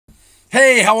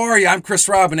Hey, how are you? I'm Chris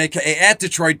Robin, aka at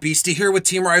Detroit Beastie, here with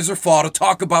Team Rise or Fall to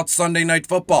talk about Sunday Night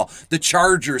Football. The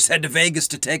Chargers head to Vegas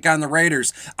to take on the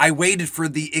Raiders. I waited for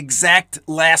the exact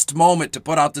last moment to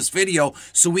put out this video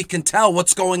so we can tell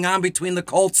what's going on between the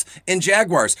Colts and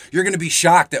Jaguars. You're going to be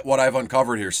shocked at what I've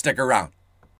uncovered here. Stick around.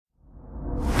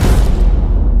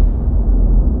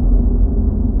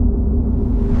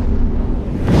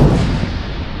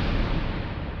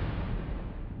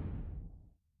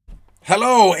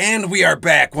 Hello, and we are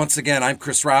back. Once again, I'm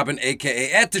Chris Robin,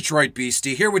 aka at Detroit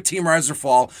Beastie, here with Team Rise or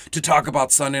Fall to talk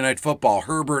about Sunday Night Football.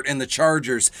 Herbert and the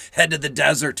Chargers head to the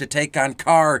desert to take on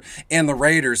Carr and the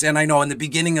Raiders. And I know in the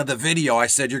beginning of the video, I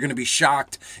said you're going to be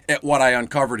shocked at what I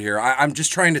uncovered here. I'm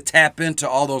just trying to tap into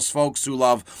all those folks who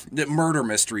love the murder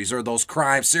mysteries or those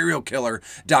crime serial killer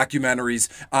documentaries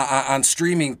on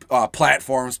streaming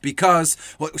platforms because,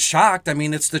 well, shocked, I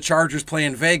mean, it's the Chargers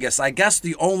playing Vegas. I guess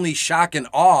the only shock and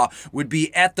awe would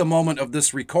be at the moment of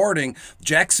this recording,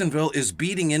 Jacksonville is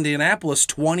beating Indianapolis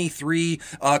 23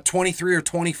 or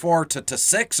 24 to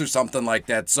 6 or something like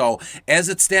that. So as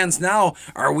it stands now,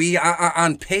 are we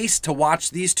on pace to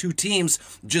watch these two teams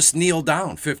just kneel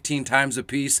down 15 times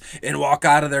apiece and walk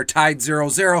out of there tied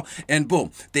 0-0 and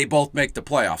boom, they both make the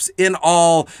playoffs? In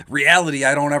all reality,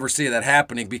 I don't ever see that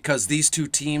happening because these two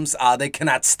teams, they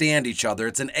cannot stand each other.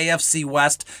 It's an AFC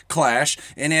West clash,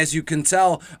 and as you can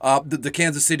tell, the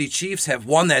Kansas City Chiefs have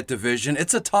won that division.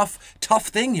 It's a tough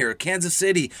thing here. Kansas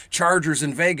City, Chargers,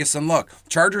 and Vegas. And look,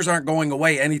 Chargers aren't going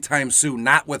away anytime soon,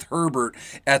 not with Herbert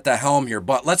at the helm here.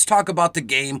 But let's talk about the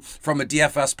game from a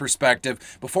DFS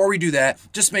perspective. Before we do that,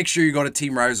 just make sure you go to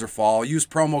Team Rise or Fall. Use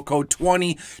promo code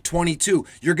 2022.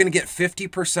 You're going to get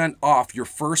 50% off your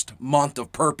first month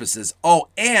of purposes. Oh,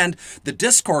 and the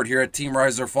Discord here at Team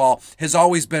Rise or Fall has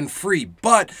always been free,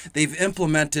 but they've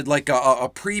implemented like a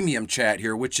premium chat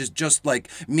here, which is just like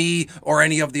me or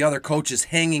any of the other coaches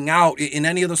hanging out in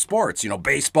any of the sports, you know,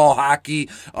 baseball, hockey,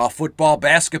 football,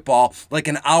 basketball, like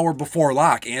an hour before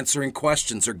lock, answering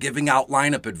questions or giving out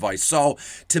lineup advice. So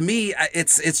to me,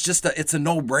 it's a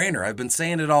no-brainer. I've been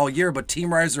saying it all year, but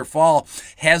Team Rise or Fall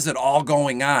has it all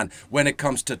going on when it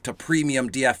comes to premium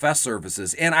DFS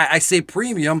services. And I say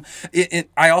premium,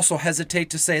 I also hesitate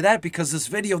to say that because this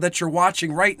video that you're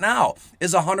watching right now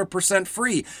is 100%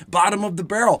 free. Bottom of the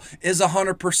barrel is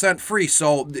 100% free.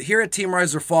 So here at Team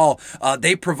Rise or Fall,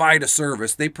 they provide a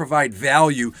service. They provide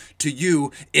value to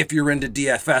you if you're into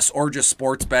DFS or just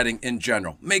sports betting in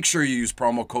general. Make sure you use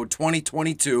promo code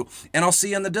 2022, and I'll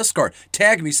see you in the Discord.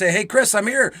 Tag me. Say, hey, Chris, I'm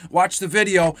here. Watch the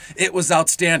video. It was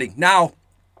outstanding. Now,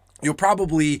 you'll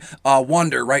probably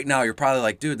wonder right now, you're probably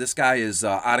like, dude, this guy is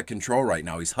out of control right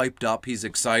now. He's hyped up. He's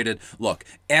excited. Look,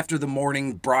 after the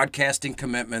morning broadcasting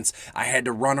commitments, I had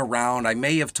to run around. I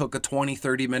may have took a 20,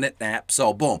 30-minute nap.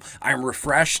 So, boom, I'm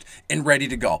refreshed and ready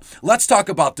to go. Let's talk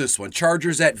about this one.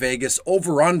 Chargers at Vegas.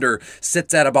 Over-under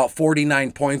sits at about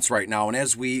 49 points right now. And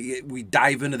as we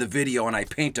dive into the video and I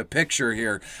paint a picture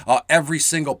here, every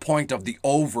single point of the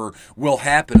over will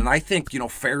happen. And I think, you know,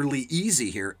 fairly easy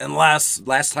here. Unless,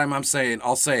 last time I'll say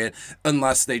it,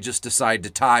 unless they just decide to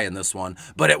tie in this one.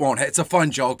 But it won't. It's a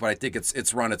fun joke, but I think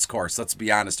it's run its course. Let's be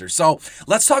honest here. So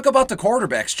let's talk about the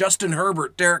quarterbacks. Justin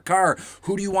Herbert, Derek Carr.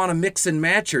 Who do you want to mix and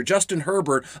match here? Justin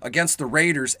Herbert against the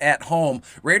Raiders at home.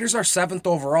 Raiders are 7th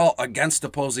overall against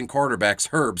opposing quarterbacks.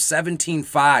 Herb,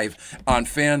 17.5 on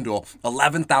FanDuel,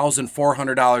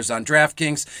 $11,400 on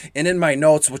Draftkings. And in my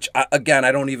notes, which, again,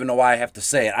 I don't even know why I have to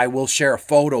say it, I will share a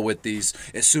photo with these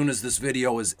as soon as this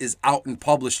video is out and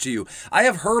published to you. I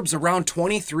have Herb's around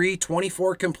 23,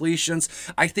 24 completions.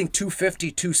 I think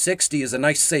 250, 260 is a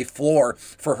nice safe floor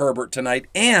for Herbert tonight.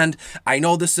 And I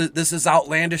know this is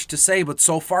outlandish to say, but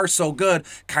so far so good.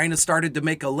 Kind of started to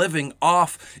make a living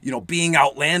off, you know, being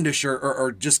outlandish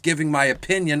or just giving my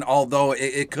opinion, although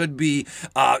it could be,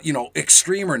 you know,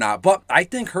 extreme or not. But I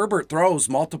think Herbert throws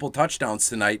multiple touchdowns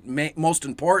tonight. Most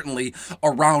importantly,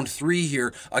 around 3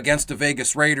 here against the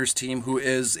Vegas Raiders team who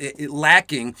is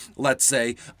lacking, let's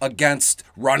say, against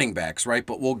running backs, right?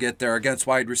 But we'll get there. Against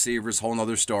wide receivers, whole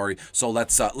nother story. So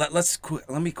let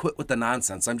me quit with the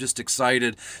nonsense. I'm just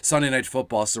excited. Sunday Night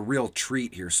Football is a real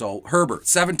treat here. So Herbert,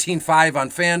 17.5 on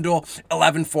FanDuel,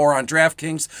 11.4 on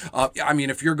DraftKings. I mean,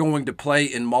 if you're going to play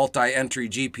in multi-entry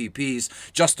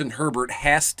GPPs, Justin Herbert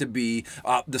has to be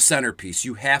the centerpiece.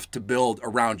 You have to build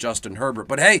around Justin Herbert.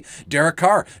 But hey, Derek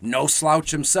Carr, no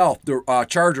slouch himself. The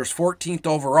Chargers 14th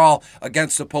overall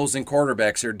against opposing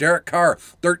quarterbacks here. Derek Carr,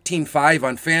 13.5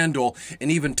 on FanDuel,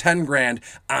 and even 10 grand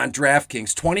on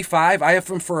DraftKings. 25, I have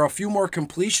him for a few more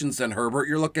completions than Herbert.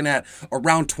 You're looking at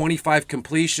around 25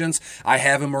 completions. I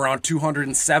have him around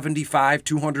 275,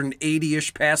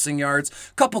 280-ish passing yards,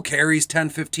 couple carries, 10,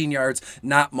 15 yards,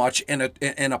 not much, and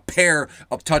a pair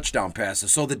of touchdown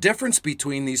passes. So the difference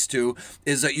between these two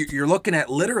is that you're looking at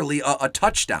literally a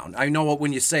touchdown. I know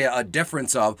when you say a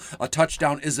difference of a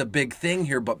touchdown is a big thing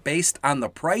here, but based on the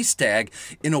price tag,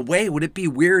 in a way, would it be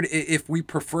weird if we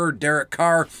prefer Derek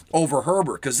Carr over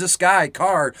Herbert? Because this guy,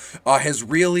 Carr, has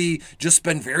really just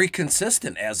been very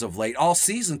consistent as of late, all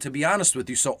season, to be honest with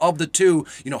you. So of the two,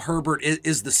 Herbert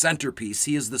is the centerpiece.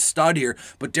 He is the stud here.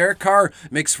 But Derek Carr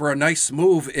makes for a nice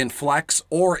move in flex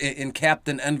or in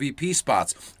captain MVP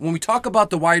spots. When we talk about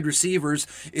the wide receivers,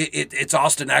 it's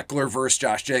Austin Eckler versus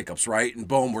Josh Jacobs, right? And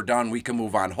boom, we're done. We can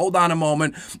move on. Hold on a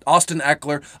moment. Austin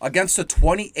Eckler against the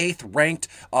 28th ranked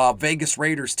Vegas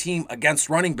Raiders team against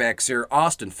running backs here.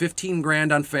 Austin, 15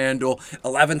 grand on FanDuel,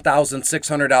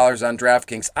 $11,600 on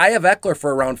DraftKings. I have Eckler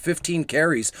for around 15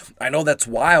 carries. I know that's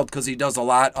wild because he does a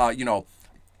lot,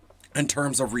 in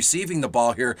terms of receiving the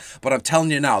ball here, but I'm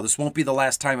telling you now, this won't be the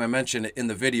last time I mention it in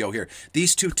the video here.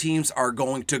 These two teams are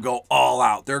going to go all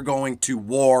out. They're going to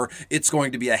war. It's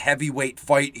going to be a heavyweight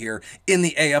fight here in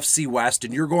the AFC West,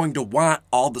 and you're going to want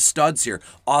all the studs here.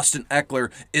 Austin Eckler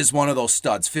is one of those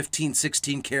studs. 15,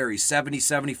 16 carries, 70,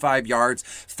 75 yards,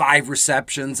 5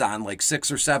 receptions on like 6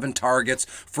 or 7 targets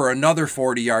for another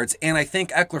 40 yards, and I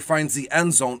think Eckler finds the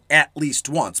end zone at least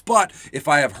once. But if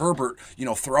I have Herbert,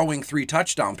 throwing 3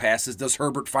 touchdown passes, does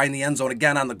Herbert find the end zone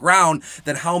again on the ground,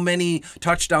 then how many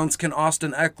touchdowns can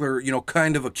Austin Eckler,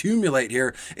 kind of accumulate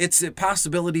here?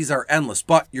 Possibilities are endless,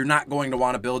 but you're not going to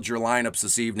want to build your lineups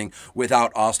this evening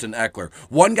without Austin Eckler.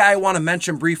 One guy I want to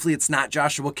mention briefly, it's not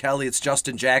Joshua Kelly, it's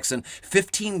Justin Jackson,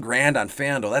 15 grand on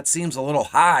FanDuel. That seems a little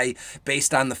high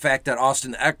based on the fact that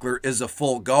Austin Eckler is a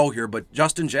full go here, but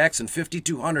Justin Jackson,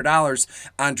 $5,200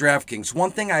 on DraftKings.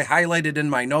 One thing I highlighted in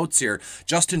my notes here,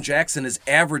 Justin Jackson is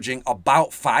averaging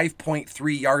about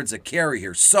 5.3 yards a carry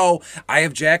here. So I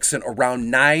have Jackson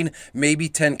around 9, maybe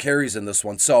 10 carries in this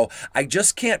one. So I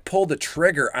just can't pull the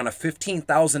trigger on a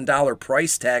 $15,000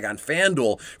 price tag on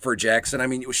FanDuel for Jackson. I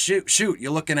mean, shoot,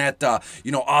 you're looking at,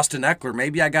 Austin Eckler.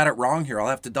 Maybe I got it wrong here. I'll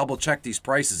have to double check these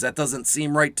prices. That doesn't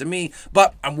seem right to me,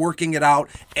 but I'm working it out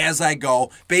as I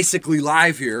go, basically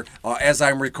live here as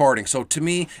I'm recording. So to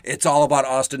me, it's all about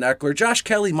Austin Eckler. Josh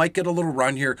Kelly might get a little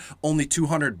run here, only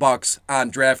 $200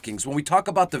 on DraftKings. When we talk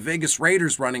about the Vegas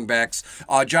Raiders running backs,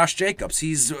 Josh Jacobs,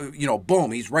 he's,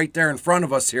 boom, he's right there in front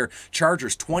of us here.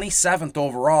 Chargers, 27th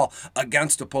overall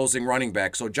against opposing running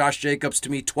backs. So Josh Jacobs, to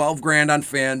me, 12 grand on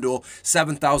FanDuel,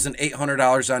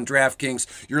 $7,800 on DraftKings.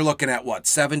 You're looking at what,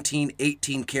 17,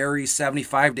 18 carries,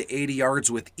 75 to 80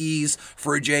 yards with ease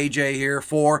for a JJ here,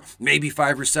 4, maybe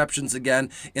 5 receptions again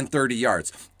in 30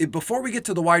 yards. Before we get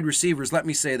to the wide receivers, let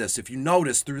me say this. If you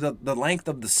notice through the length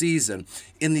of the season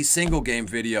in these single game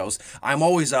videos, I'm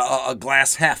always a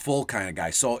glass half full kind of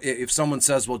guy. So if someone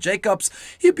says, well, Jacobs,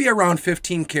 he'd be around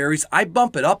 15 carries, I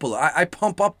bump it up a little. I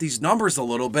pump up these numbers a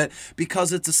little bit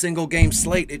because it's a single game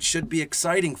slate. It should be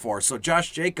exciting for us. So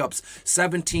Josh Jacobs,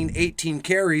 17, 18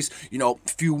 carries,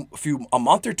 a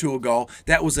month or two ago,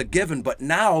 that was a given. But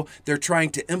now they're trying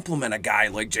to implement a guy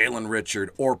like Jalen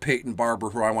Richard or Peyton Barber,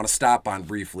 who I want to stop on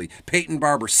briefly. Peyton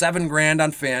Barber, 7 grand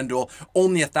on FanDuel,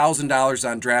 only $1,000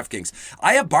 on DraftKings.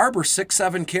 I have Barber 6,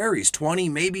 7 carries, 20,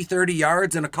 maybe 30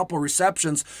 yards and a couple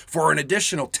receptions for an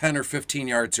additional 10 or 15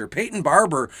 yards here. Peyton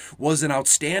Barber was an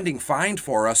outstanding find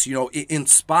for us, in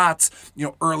spots,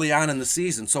 early on in the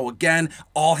season. So again,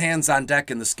 all hands on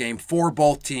deck in this game for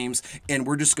both teams, and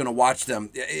we're just going to watch them.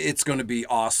 It's going to be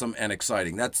awesome and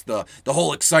exciting. That's the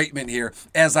whole excitement here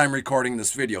as I'm recording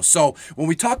this video. So when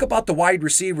we talk about the wide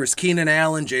receivers, Keenan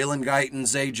Allen, Jalen Guyton,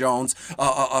 Zay Jones,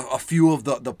 a few of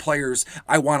the players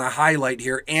I want to highlight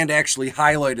here and actually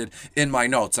highlighted in my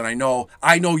notes. And I know,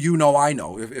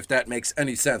 if that makes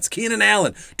any sense. Keenan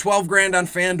Allen, 12 grand on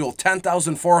FanDuel,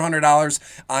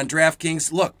 $10,400 on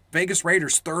DraftKings. Look, Vegas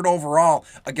Raiders 3rd overall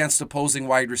against opposing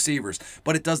wide receivers,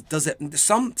 but it does it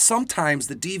sometimes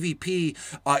the DVP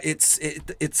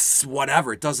it's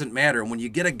whatever, it doesn't matter. And when you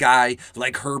get a guy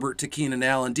like Herbert to Keenan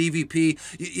Allen, DVP,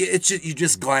 you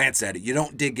just glance at it, you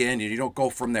don't dig in, you don't go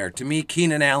from there. To me,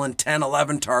 Keenan Allen, 10,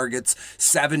 11 targets,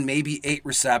 7, maybe 8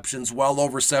 receptions, well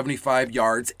over 75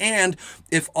 yards, and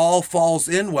if all falls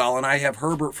in well, and I have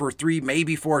Herbert for 3,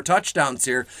 maybe 4 touchdowns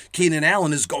here, Keenan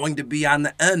Allen is going to be on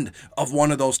the end of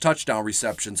one of those touchdown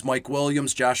receptions. Mike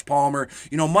Williams, Josh Palmer.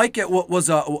 Mike was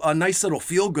a nice little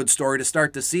feel-good story to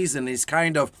start the season. He's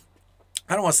kind of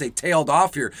I don't want to say tailed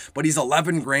off here, but he's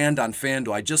 11 grand on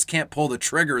FanDuel. I just can't pull the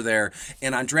trigger there.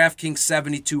 And on DraftKings,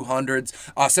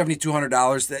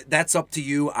 $7,200. That's up to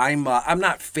you. I'm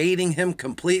not fading him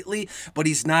completely, but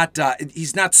he's not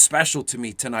special to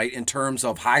me tonight in terms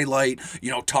of highlight,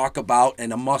 talk about,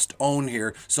 and a must own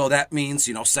here. So that means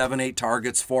 7-8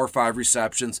 targets, 4 or 5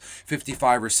 receptions,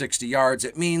 55 or 60 yards.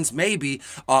 It means maybe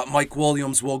Mike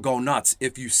Williams will go nuts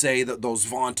if you say that those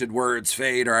vaunted words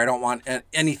fade, or I don't want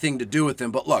anything to do with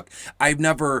him. But look, I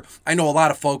know a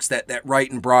lot of folks that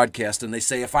write and broadcast, and they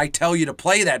say if I tell you to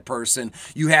play that person,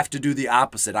 you have to do the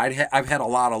opposite. I've had a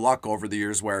lot of luck over the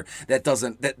years where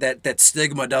that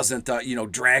stigma doesn't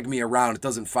drag me around. It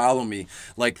doesn't follow me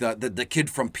like the kid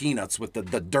from Peanuts with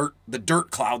the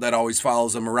dirt cloud that always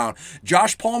follows him around.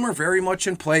 Josh Palmer very much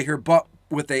in play here, but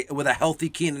with a healthy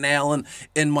Keenan Allen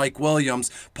and Mike Williams,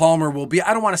 Palmer will be,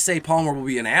 I don't want to say Palmer will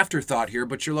be an afterthought here,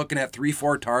 but you're looking at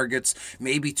 3-4 targets,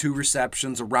 maybe 2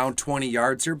 receptions, around 20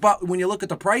 yards here. But when you look at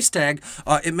the price tag,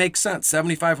 it makes sense.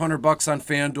 $7,500 on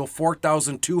FanDuel,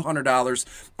 $4,200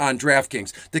 on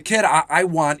DraftKings. The kid I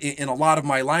want in a lot of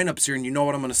my lineups here, and you know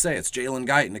what I'm going to say, it's Jalen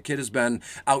Guyton. The kid has been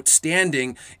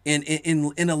outstanding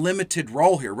in a limited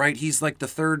role here, right? He's like the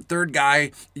third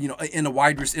guy, in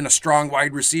a strong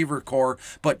wide receiver core.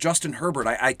 But Justin Herbert,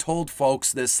 I told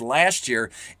folks this last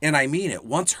year, and I mean it.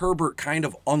 Once Herbert kind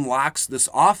of unlocks this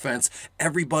offense,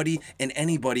 everybody and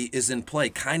anybody is in play.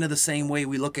 Kind of the same way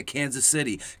we look at Kansas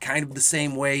City. Kind of the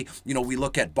same way, we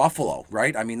look at Buffalo,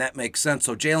 right? I mean, that makes sense.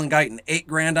 So Jalen Guyton, $8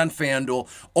 grand on FanDuel,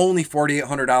 only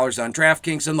 $4,800 on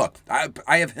DraftKings. And look,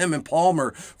 I have him and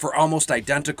Palmer for almost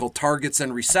identical targets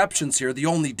and receptions here. The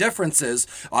only difference is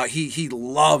he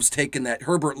loves taking that.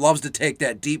 Herbert loves to take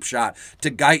that deep shot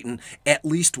to Guyton at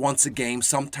least once a game,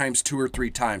 sometimes 2 or 3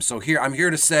 times. So I'm here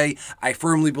to say I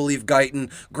firmly believe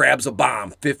Guyton grabs a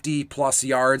bomb, 50 plus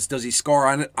yards. Does he score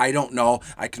on it? I don't know.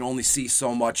 I can only see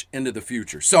so much into the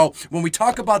future. So when we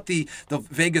talk about the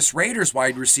Vegas Raiders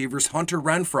wide receivers, Hunter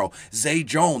Renfrow, Zay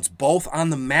Jones, both on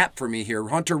the map for me here.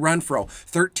 Hunter Renfrow,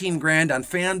 13 grand on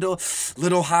FanDuel,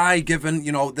 little high given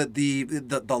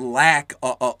the lack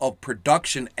of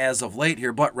production as of late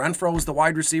here. But Renfrow is the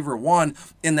wide receiver 1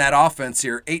 in that offense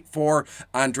here. 8-4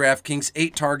 on DraftKings,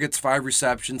 8 targets, 5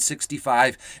 receptions,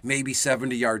 65, maybe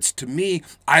 70 yards. To me,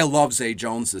 I love Zay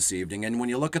Jones this evening. And when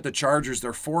you look at the Chargers,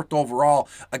 they're 4th overall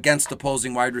against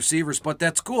opposing wide receivers, but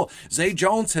that's cool. Zay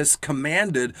Jones has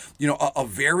commanded, a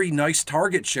very nice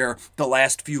target share the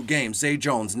last few games. Zay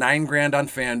Jones, 9 grand on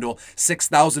FanDuel,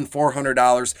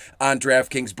 $6,400 on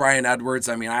DraftKings. Bryan Edwards,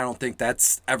 I don't think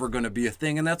that's ever going to be a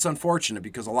thing, and that's unfortunate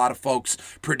because a lot of folks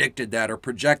predicted that or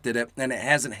projected it, and it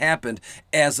hasn't happened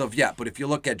as of yet. But if you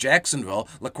look at Jacksonville,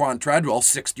 Laquan Treadwell,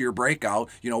 6th-year breakout,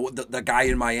 the guy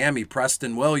in Miami,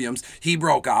 Preston Williams, he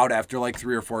broke out after like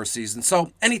 3 or 4 seasons.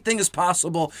 So anything is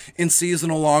possible in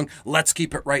seasonal long. Let's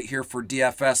keep it right here for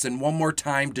DFS. And one more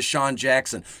time, Deshaun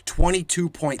Jackson,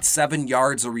 22.7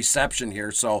 yards a reception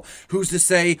here. So who's to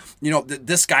say,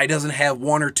 this guy doesn't have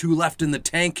 1 or 2 left in the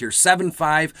tank here.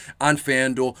 7-5 on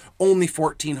FanDuel, only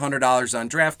 $1,400 on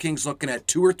DraftKings, looking at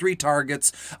 2 or 3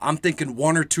 targets. I'm thinking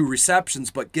 1 or 2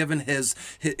 receptions, but given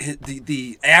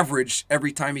the average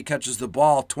every time he catches the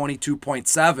ball,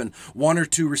 22.7, 1 or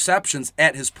 2 receptions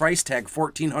at his price tag,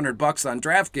 $1,400 on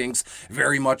DraftKings,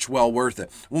 very much well worth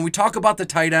it. When we talk about the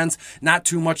tight ends, not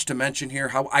too much to mention here.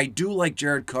 How I do like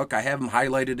Jared Cook. I have him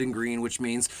highlighted in green, which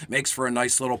means makes for a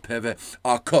nice little pivot.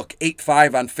 Cook,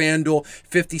 8-5 on FanDuel,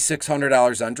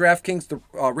 $5,600 on DraftKings. The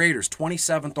Raiders,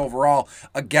 27th overall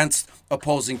against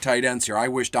opposing tight ends here. I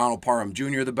wish Donald Parham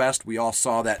Jr. the best. We all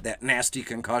saw that nasty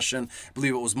concussion. I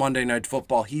believe it was Monday Night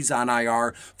Football. He's on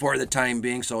IR for the time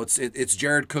being, so it's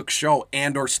Jared Cook's show,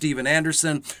 and/or Steven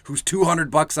Anderson, who's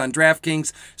 $200 on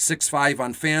DraftKings, 6-5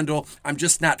 on FanDuel. I'm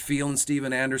just not feeling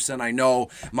Steven Anderson. I know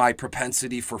my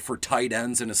propensity for tight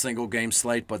ends in a single game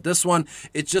slate, but this one,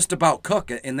 it's just about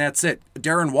Cook, and that's it.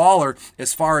 Darren Waller,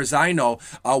 as far as I know,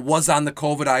 was on the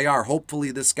COVID IR.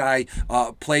 Hopefully this guy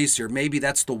plays here. Maybe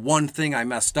that's the one thing I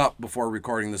messed up before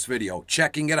recording this video,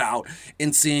 checking it out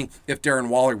and seeing if Darren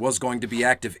Waller was going to be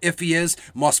active. If he is,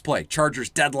 must play. Chargers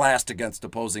dead last against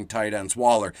opposing tight ends.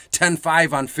 Waller,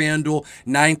 10-5 on FanDuel,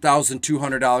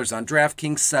 $9,200 on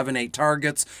DraftKings, 7-8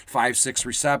 targets, 5-6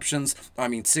 receptions.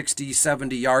 60,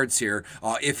 70 yards here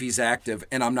if he's active,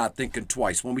 and I'm not thinking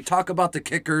twice. When we talk about the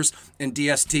kickers and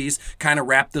DSTs, kind of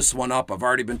wrap this one up. I've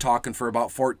already been talking for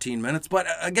about 14 minutes, but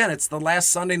again, it's the last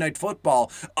Sunday Night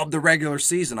Football of the regular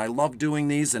season. I love doing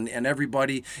these, and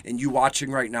everybody, and you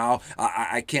watching right now,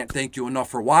 I can't thank you enough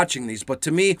for for watching these. But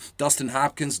to me, Dustin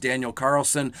Hopkins, Daniel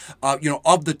Carlson,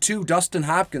 of the two, Dustin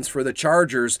Hopkins for the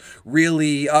Chargers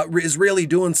really is really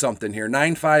doing something here.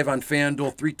 9.5 on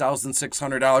FanDuel,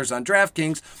 $3,600 on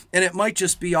DraftKings, and it might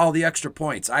just be all the extra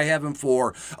points. I have him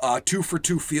for 2 for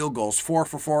 2 field goals, 4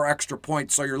 for 4 extra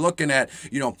points. So you're looking at,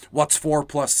 what's 4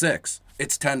 plus 6?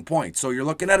 It's 10 points. So you're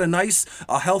looking at a nice,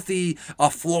 healthy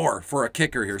floor for a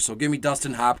kicker here. So give me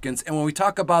Dustin Hopkins. And when we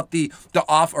talk about the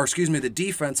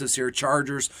defenses here,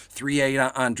 Chargers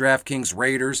 3.8 on DraftKings,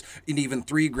 Raiders, and even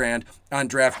 $3,000 on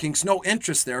DraftKings. No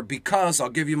interest there because I'll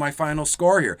give you my final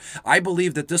score here. I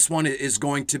believe that this one is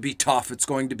going to be tough. It's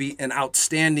going to be an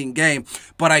outstanding game,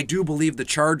 but I do believe the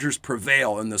Chargers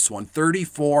prevail in this one,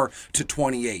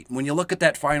 34-28. When you look at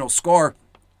that final score,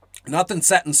 nothing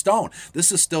set in stone.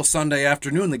 This is still Sunday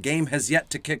afternoon. The game has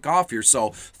yet to kick off here. So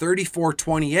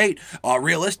 34-28,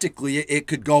 realistically, it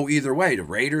could go either way. The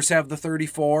Raiders have the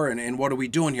 34, and what are we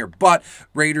doing here? But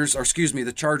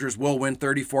the Chargers will win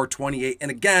 34-28. And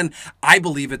again, I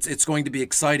believe it's going to be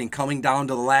exciting coming down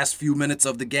to the last few minutes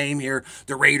of the game here.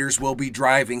 The Raiders will be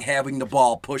driving, having the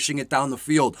ball, pushing it down the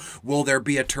field. Will there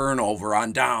be a turnover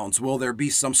on downs? Will there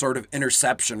be some sort of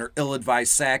interception or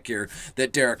ill-advised sack here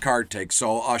that Derek Carr takes?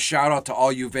 So, shout out to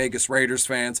all you Vegas Raiders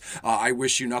fans. I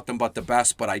wish you nothing but the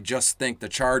best, but I just think the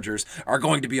Chargers are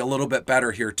going to be a little bit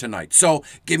better here tonight. So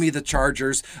give me the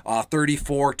Chargers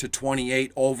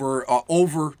 34-28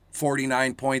 over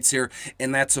 49 points here,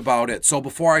 and that's about it. So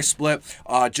before I split,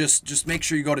 just make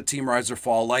sure you go to Team Rise or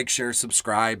Fall, like, share,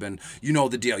 subscribe, and you know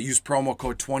the deal. Use promo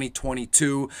code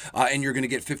 2022, and you're going to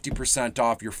get 50%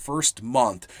 off your first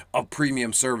month of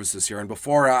premium services here. And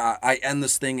before I end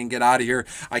this thing and get out of here,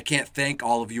 I can't thank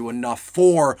all of you enough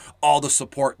for all the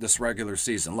support this regular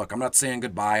season. Look, I'm not saying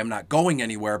goodbye. I'm not going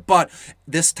anywhere, but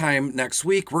this time next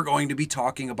week, we're going to be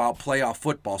talking about playoff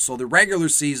football. So the regular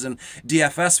season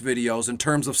DFS videos in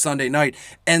terms of Sunday night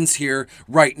ends here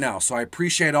right now. So I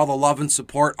appreciate all the love and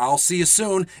support. I'll see you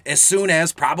soon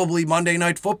as probably Monday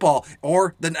Night Football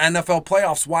or the NFL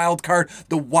playoffs wild card,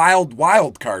 the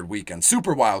wild card weekend,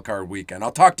 super wild card weekend.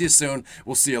 I'll talk to you soon.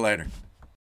 We'll see you later.